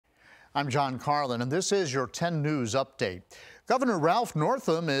I'm John Carlin, and this is your 10 News Update. Governor Ralph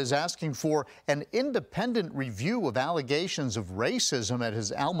Northam is asking for an independent review of allegations of racism at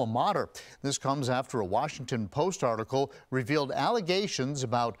his alma mater. This comes after a Washington Post article revealed allegations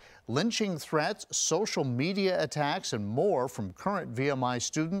about lynching threats, social media attacks, and more from current VMI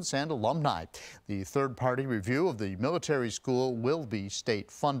students and alumni. The third-party review of the military school will be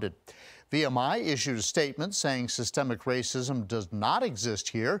state-funded. VMI issued a statement saying systemic racism does not exist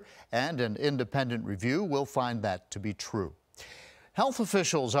here, and an independent review will find that to be true. Health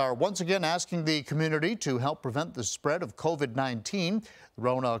officials are once again asking the community to help prevent the spread of COVID-19. The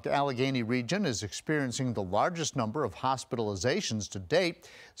Roanoke-Allegheny region is experiencing the largest number of hospitalizations to date.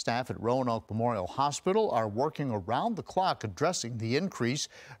 Staff at Roanoke Memorial Hospital are working around the clock addressing the increase.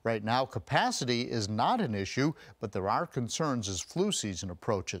 Right now, capacity is not an issue, but there are concerns as flu season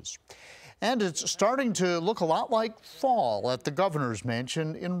approaches. And it's starting to look a lot like fall at the governor's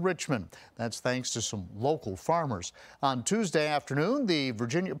mansion in Richmond. That's thanks to some local farmers. On Tuesday afternoon, the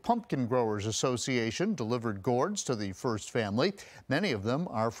Virginia Pumpkin Growers Association delivered gourds to the first family. Many of them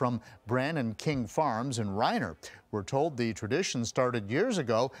are from Brannon King Farms in Reiner. We're told the tradition started years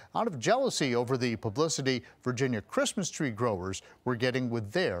ago out of jealousy over the publicity Virginia Christmas tree growers were getting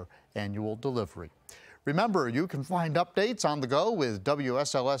with their annual delivery. Remember, you can find updates on the go with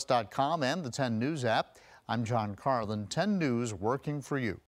WSLS.com and the 10 News app. I'm John Carlin, 10 News, working for you.